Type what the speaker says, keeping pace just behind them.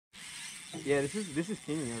Yeah, this is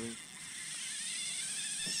king, I think.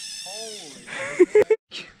 Holy.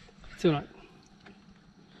 It's alright.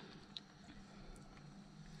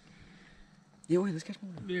 Yeah, wait, let's catch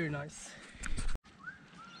one. Very nice.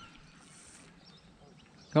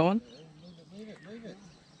 Got one? Leave it.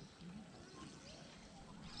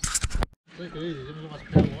 Take it easy, there's not much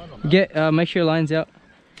power line on that. Get, make sure your line's out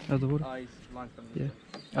of the water. Oh, he's line's coming.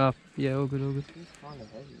 Yeah. Yeah, all good, all good. He's kind of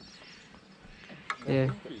heavy. Yeah.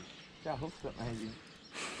 Kingfish. That hook's got heavy.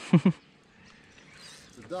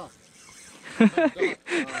 It's a duck.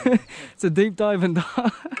 It's a deep dive and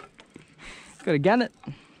dive. Got a gannet.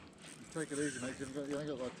 Take it easy, mate. You only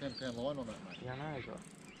got like 10-pound line on that, mate. Yeah, I know, I got.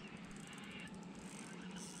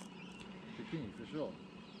 It's a king for sure.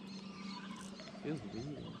 Feels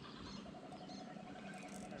weird.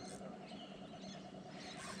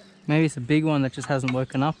 Maybe it's a big one that just hasn't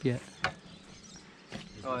woken up yet.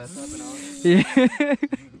 Oh, that's happening. Yeah.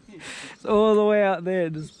 It's all the way out there,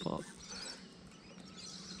 just pop.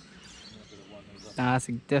 Nah, that's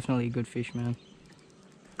definitely a good fish, man.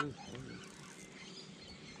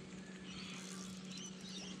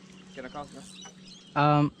 Can I cast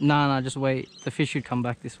now? Nah, just wait. The fish should come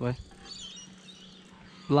back this way.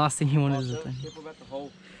 Last thing you want is a thing. Careful about the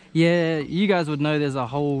hole. Yeah, you guys would know there's a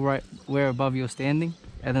hole right where above you're standing,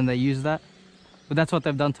 and then they use that. But that's what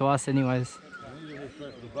they've done to us anyways. You need to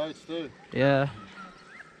go for the boats too. Yeah.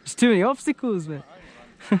 There's too many obstacles, man.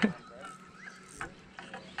 Take it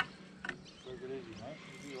easy, mate.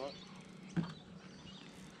 You'll be all right.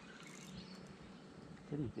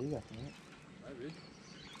 Pretty big, I think. Maybe.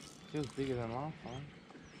 Feels bigger than last time.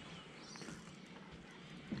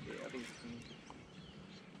 Yeah, I think it's king.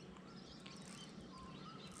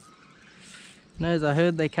 Knows, I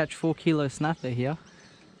heard they catch 4 kilo snapper here.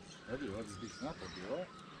 That'd be right. This big snapper would be alright.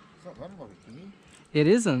 It's not running like a kingy. It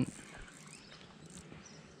isn't.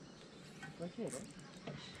 Take it,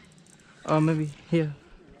 eh? Oh, maybe here.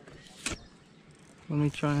 Let me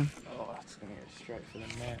try and... Oh, that's gonna go straight for the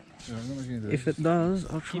net. Yeah, I'm gonna do If it does,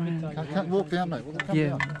 I'll try and... Can't walk down, mate. Come Yeah.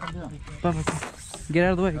 down. Come down. Bubba, get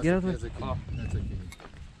out of the way, get out of the way. That's a king. That's a king.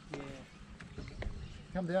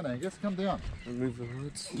 Come down, Angus. Come down. Remove the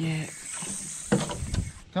roots. Yeah,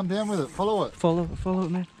 Come down with it. Follow it. follow it,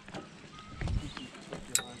 man.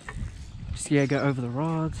 Just, yeah, go over the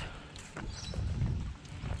rods.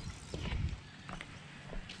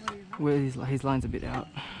 Where his line's a bit out.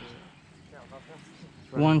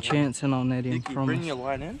 One chance and I'll net him, Dickie, promise. bring your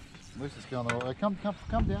line in. Lucy's going the right way. Come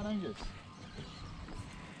down, Angus.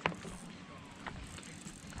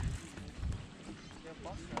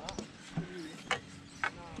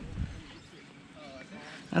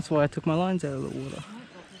 That's why I took my lines out of the water.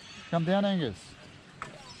 Come down, Angus.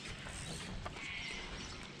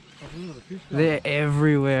 They're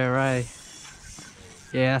everywhere, eh?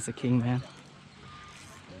 Yeah, that's a king, man.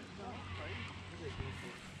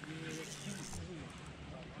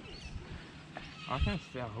 I can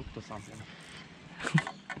feel hooked or something.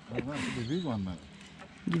 Oh, that could be a big one, mate.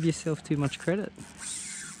 Give yourself too much credit.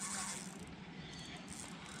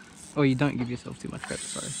 Oh, you don't give yourself too much credit,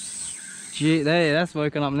 sorry. Gee, that's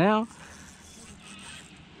woken up now.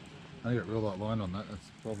 I got real light line on that. That's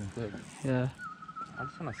the problem too. Yeah. I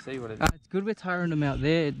just want to see what it is. It's good we're tiring them out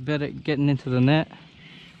there. It's better getting into the net.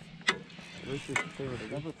 At least we can see what it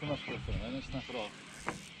Don't is. put too much pressure on it, don't snap it off.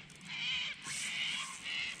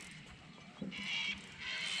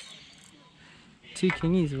 Two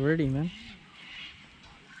kingies already, man.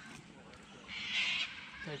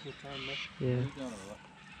 Take your time, mate. Yeah. You're going all right.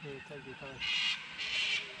 Yeah, take your time.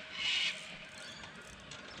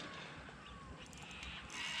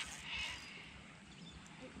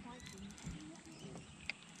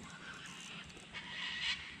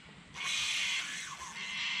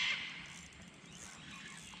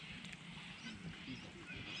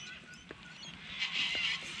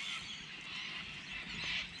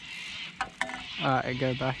 Alright,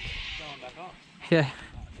 go back. Going back up. Yeah.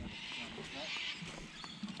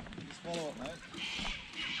 Just follow it, mate.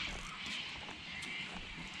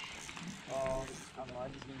 Oh, otherwise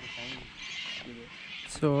it's going to be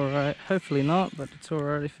It's alright. Hopefully not, but it's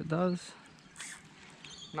alright if it does.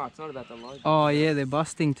 No, it's not about the load. Oh yeah, they're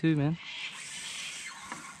busting too, man.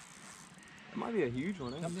 It might be a huge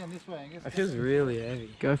one, eh? Come down this way, Angus. It feels really heavy.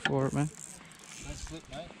 Go for it, man. Don't slip,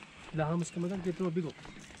 mate. The arms come down, get to a big one.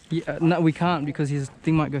 Yeah, no, we can't because his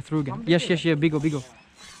thing might go through again. Yes, yeah, bigger. I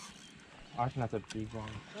reckon that's a big one.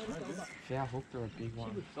 Yeah, hooked or a big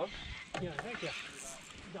one. Yeah, thank you.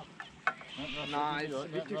 Nah, it's a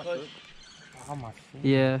bit too close. Oh my finger.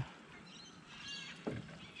 Yeah.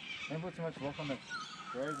 Don't put too much lock on that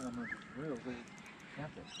grazing on the reel because it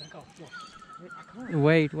snap it. Go, go.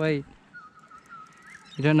 Wait.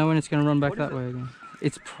 You don't know when it's going to run back that way again.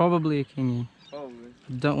 It's probably a kingy. Probably.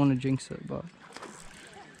 Don't want to jinx it, but...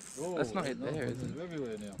 Oh, That's not it there, is it?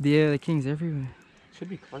 Everywhere now. Yeah, the king's everywhere. Should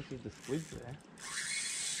be close to the squid there.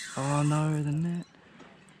 Oh no, the net.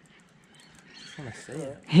 Just want to see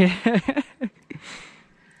it. Yeah.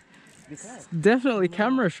 It's definitely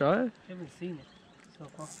camera shy. Haven't seen it so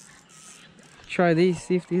far. Try these,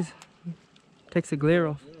 see if these takes the glare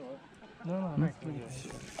off. No, no, no.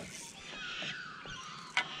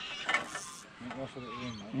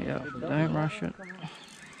 Yeah, don't rush it.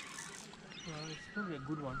 It's probably a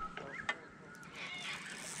good one.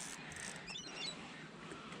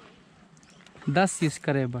 Das use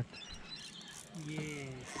kare but. Yes.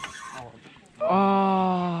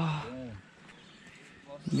 Oh.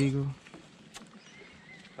 Bigo.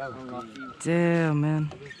 Damn,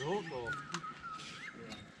 man.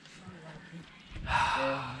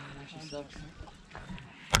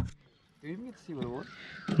 You even get to see what it was?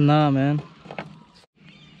 Nah, man.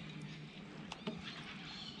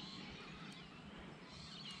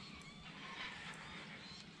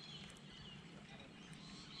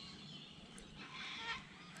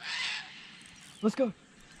 Let's go.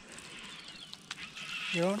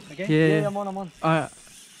 You're on again? Yeah. I'm on.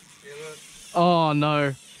 Oh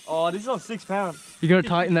no. Oh, this is on 6 pounds. You gotta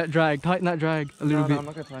tighten that drag a little No, bit. I'm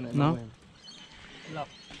not gonna tighten it. No? way. No.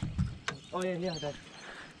 Oh yeah, Dad.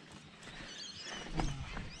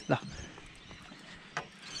 No.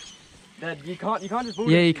 Dad, you can't just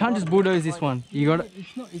bulldoze. Yeah, you can't just bulldoze this one. You gotta.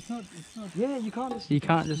 It's not. Yeah, you can't just. You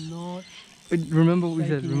can't just. Not Remember what we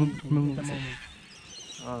said. taking anything Remember at what the we said.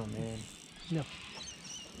 moment. Oh man. No.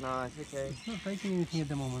 Nah, it's okay. It's not taking anything at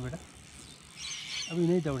the moment, beta. अभी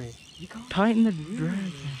नहीं दौड़े. You can't. Tighten the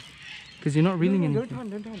drag. Because you're not reeling No, anything.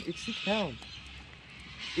 don't tighten. It's 6 pounds.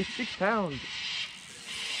 It's 6 pounds.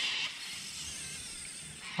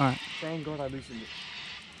 Alright. Thank God I loosened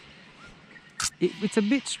it. It's a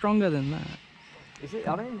bit stronger than that. Is it?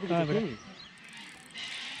 I don't even think it's a penny.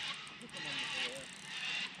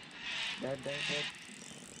 Dad.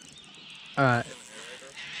 Alright.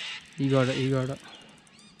 You got it.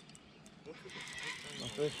 My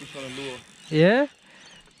first fish on a lure. Yeah?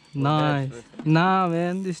 Well, Nice. Dad's first. Nah,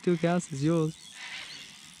 man. This still counts as yours.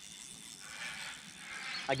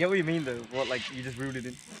 I get what you mean though. What, like you just reeled it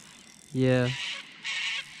in? Yeah.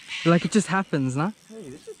 Like it just happens, nah? Hey,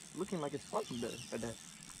 this is looking like it's fun though, for Dad.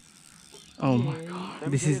 Oh my god.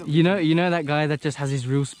 Don't This get is it. you know that guy that just has his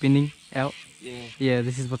reel spinning out? Yeah. Yeah,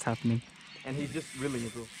 this is what's happening. And he's just reeling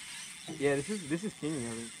it, bro. Yeah, this is king,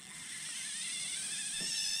 I think.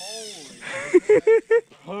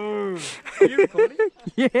 Oh, you recording?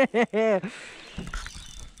 Yeah.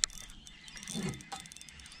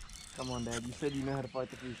 Come on, Dad. You said you know how to fight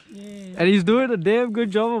the fish. Yeah. And he's doing a damn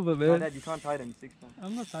good job of it, No, man. Dad, you can't tighten 6 pounds.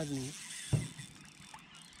 I'm not tightening it.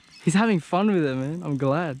 He's having fun with it, man. I'm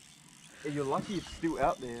glad. Yeah, you're lucky it's still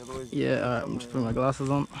out there. Otherwise, Yeah, alright, I'm just putting my glasses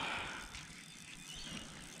on.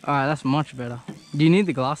 Alright, that's much better. Do you need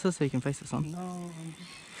the glasses so you can face the sun? No,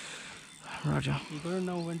 Roger. you gotta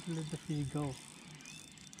know when to let the fish go.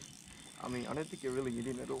 I mean, I don't think you're really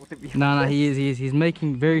in at all, to be No, honest. he is. He's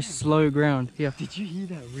making very slow ground. Here. Did you hear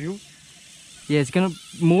that reel? Yeah, it's gonna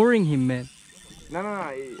mooring him, man. No.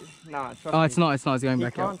 Nah, trust Oh, me. it's not. It's going He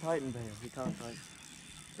back can't out. tighten there. He can't tighten.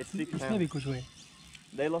 It's 6 It's pounds. not कुछ हुए.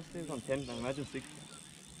 They lost theirs on 10 pounds. Imagine 6 pounds.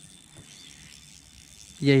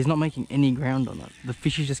 Yeah, he's not making any ground on it. The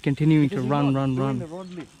fish is just continuing to Because he's run, not run, doing run. the rod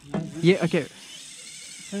lift. Yeah, okay. As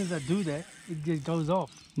soon as I do that, it just goes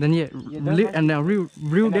off. Then yeah, don't lift have and now reel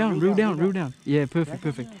And now down, reel down. Yeah,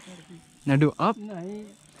 perfect. Now do up नहीं,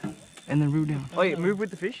 and then reel down. Oh, yeah, move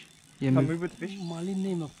with the fish. Yeah, Come move. move with the fish. मालिक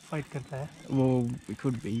नहीं में fight करता है. Well, it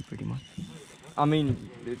could be pretty much. I mean,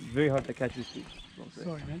 it's very hard to catch this fish. That's what I'm saying.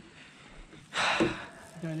 Sorry, man.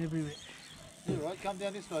 Going everywhere. You're right, come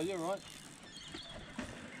down this way, you're right.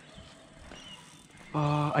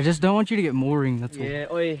 I just don't want you to get mooring. That's all. Yeah,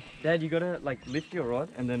 oi, Dad, you gotta like lift your rod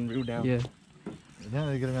and then reel down. Yeah. Now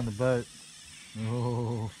they get around the boat.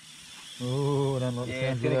 Oh, I don't like the Yeah,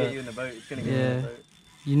 sound it's of gonna that. get you in the boat. It's gonna get you in Yeah. the boat.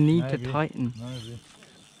 You need Maybe. to tighten Maybe.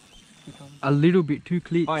 a little bit, 2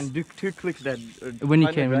 clicks. Fine, do 2 clicks, Dad. When you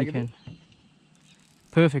tighten can, the when you drag a can.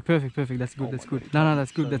 Perfect. That's good. Oh That's my good. No,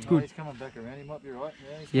 that's good. So, That's no, good. He's coming back around, he might be right.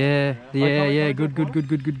 Yeah, he's Yeah, coming back around. yeah. come on, Good.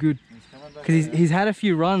 He's coming back Because around. he's had a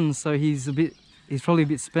few runs, so he's probably a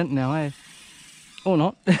bit spent now, eh? Or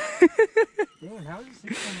not. Damn, how is this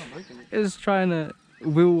 6 pounds not breaking it? Just trying to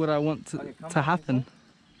will what I want Okay, come to on, happen.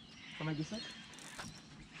 Come on, this way.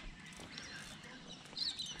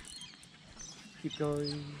 Keep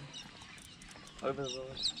going. Over the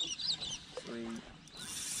rod. 3.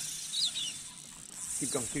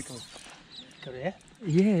 Keep going. करो यार.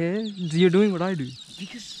 Yeah, you're doing what I do.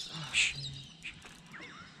 Because Shh.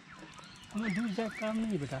 हम दूसरा काम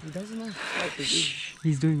नहीं बेटा. he doesn't know how to do.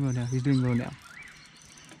 He's doing well now. He's doing well now.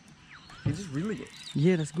 He's just reeling it.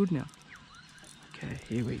 Yeah, that's good now. Okay,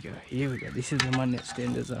 here we go. Here we go. This is when my net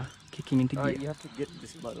standers are kicking into gear. Alright, you have to get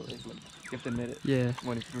this by the way. You have to net it Yeah.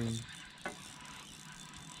 when it's green.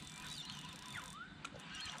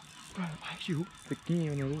 Bro, why is you the king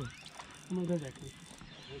on the road? हम उधर जाके.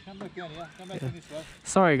 Come back down here. Come back in this way.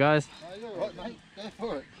 Sorry, guys. Oh, you're right, mate. Go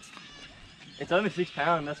for it. It's only 6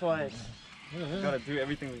 pounds, that's why we gotta do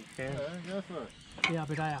everything we can. Go for it. या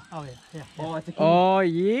बेटा या आओ या. Oh, it's a king. Oh,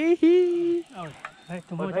 yeah. आओ. Hey,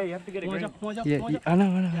 तुम But hey, you have to get it green. Yeah, yeah, I know,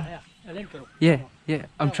 I know. या land करो. Yeah, yeah.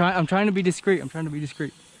 I'm trying to be discreet. I'm trying to be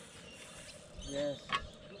discreet. Yes.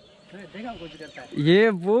 देखा कुछ करता है.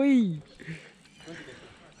 Yeah, boy.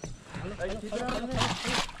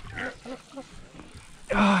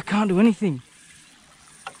 Oh, I can't do anything.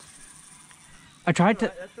 I tried to.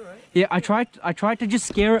 That's alright. Yeah, I tried to just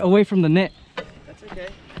scare it away from the net. That's okay.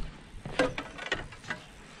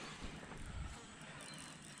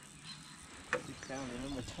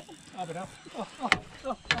 आ बेटा.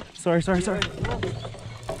 Sorry.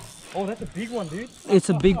 Oh, that's a big one, dude. It's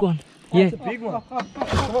a big one. Yeah. It's a big one.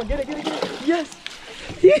 Come on, get it. Yes.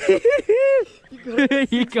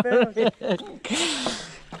 You got it.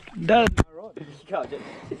 Done. You can't get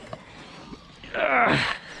it.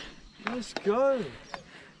 Let's go.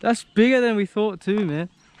 That's bigger than we thought too, man.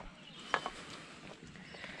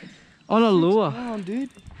 On a lure. Come on, dude.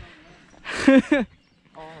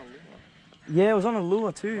 Yeah, it was on a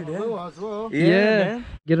lure too, dude. Lure as well. Yeah. Man.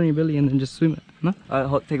 Get on your belly and then just swim it. No?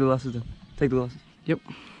 Alright, take the glasses then. Take the glasses. Yep.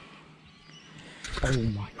 Oh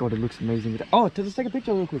my god, it looks amazing. Oh, let's take a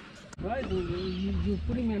picture real quick. Right, you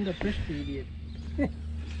putting me under pressure, idiot.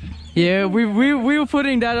 Yeah, we were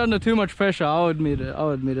putting that under too much pressure. I'll admit it.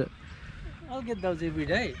 I'll get those every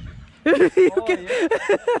day. Oh,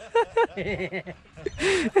 yeah.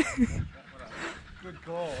 Good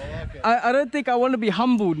call. I like it. I don't think I want to be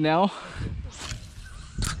humbled now.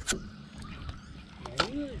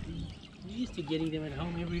 You used to getting them at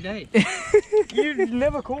home every day. You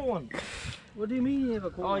never caught one. What do you mean you ever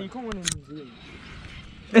caught Oh, one? you caught one in New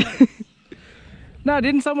Zealand. No,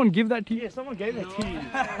 didn't someone give that to you? Yeah, someone gave that to you.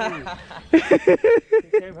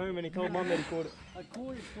 He came home and he told mum that he caught it. I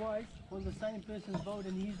caught it twice on the same person's boat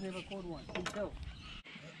and he's never caught one himself.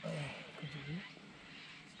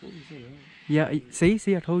 Yeah,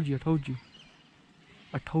 see, I told you.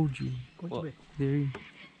 What? There he.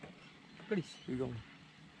 You going?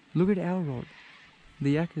 Look at our rod.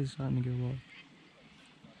 The yak is starting to go wild.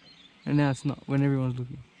 And now it's not when everyone's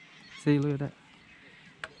looking. See, look at that.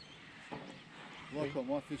 Well, I caught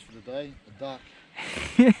my fish for the day, a duck.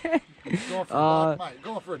 Going for a duck, mate.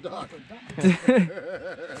 Going for a duck.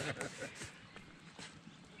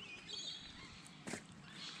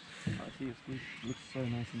 I see your squid. Looks so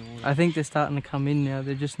nice in the water. I think they're starting to come in now.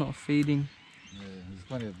 They're just not feeding. Yeah,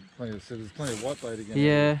 there's plenty of white bait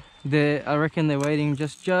again. Yeah, I reckon they're waiting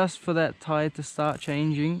just for that tide to start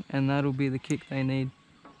changing, and that'll be the kick they need.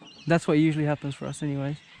 That's what usually happens for us,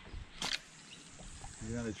 anyways. You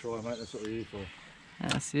can only try, mate. That's what we're here for.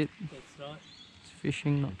 That's it. That's right. It's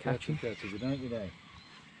fishing, not catching. Catch if you don't, you know.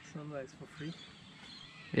 Sunrise for free.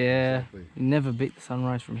 Yeah, Exactly. you never beat the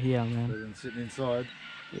sunrise from here, man. Better than sitting inside.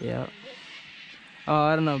 Yeah. Oh,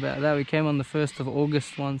 I don't know about that. We came on the 1st of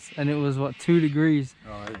August once, and it was what, 2 degrees,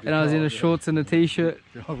 Oh, it'd be and I was in a cold, shorts and a t-shirt.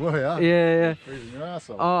 Yeah. Oh, well, yeah. Yeah. Freezing your ass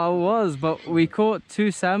off. Oh, I was, but we caught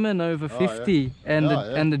 2 salmon over 50, and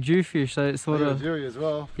the jewfish, so it's sort I got a of jury as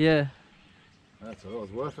well. yeah. That's all. It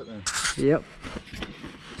was worth it then. Yep.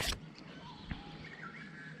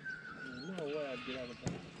 No way I'd get out of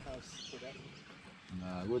the house for that.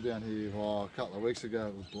 No, we're down here a couple of weeks ago.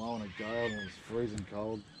 It was blowing a gale and it was freezing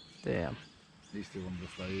cold. Damn. He still wanted to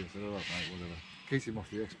stay here, so alright, mate, whatever. Keeps him off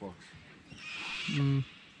the Xbox. Mm.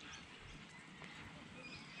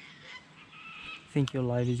 I think your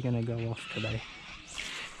light is gonna go off today.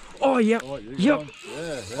 Oh yep. Oh, you Yep. going?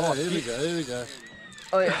 Yeah, here we go.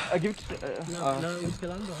 Oh yeah, I give it to No, it's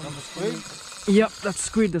still under. Squid? Yep, that's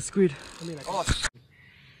squid. That's squid. oh,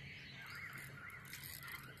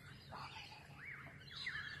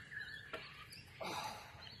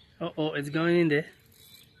 Oh, it's going in there.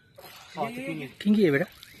 Oh, it's a kingy. Kingy, beta.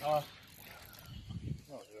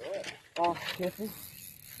 oh, careful.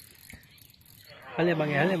 Hale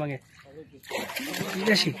mange.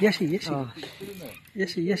 Yashi.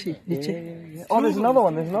 Niche. Yeah. Oh, there's another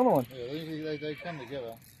one. Yeah, they come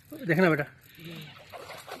together. Dekhna beta.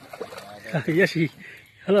 Yashi.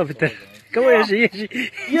 Hello, beta. Come on,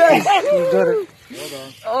 Yashi. Yes! You got it. Well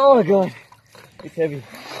done. Oh my god. It's heavy.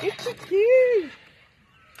 It's a cute.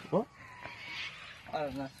 What? I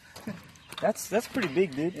don't know. That's pretty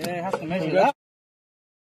big, dude. Yeah, it has to measure that.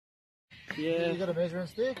 You Yeah. got a measuring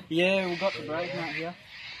stick? Yeah, we got the braid mat here.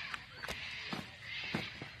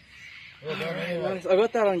 Well done, anyway. Nice. I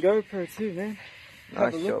got that on GoPro too, man.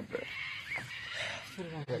 Nice job, bro.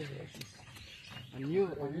 I knew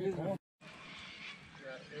it. I knew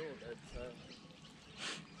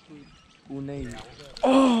it.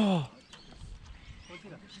 Oh!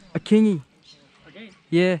 A kingy. Okay.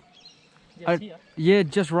 Yeah. Yes, here. Yeah,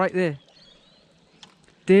 just right there.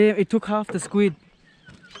 Damn, it took half the squid.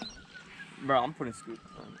 Bro, I'm putting scoop.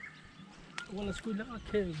 Want a squid now?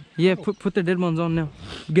 Okay. Yeah, put the dead ones on now.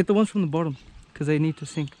 Get the ones from the bottom, because they need to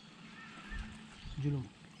sink.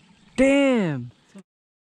 Damn!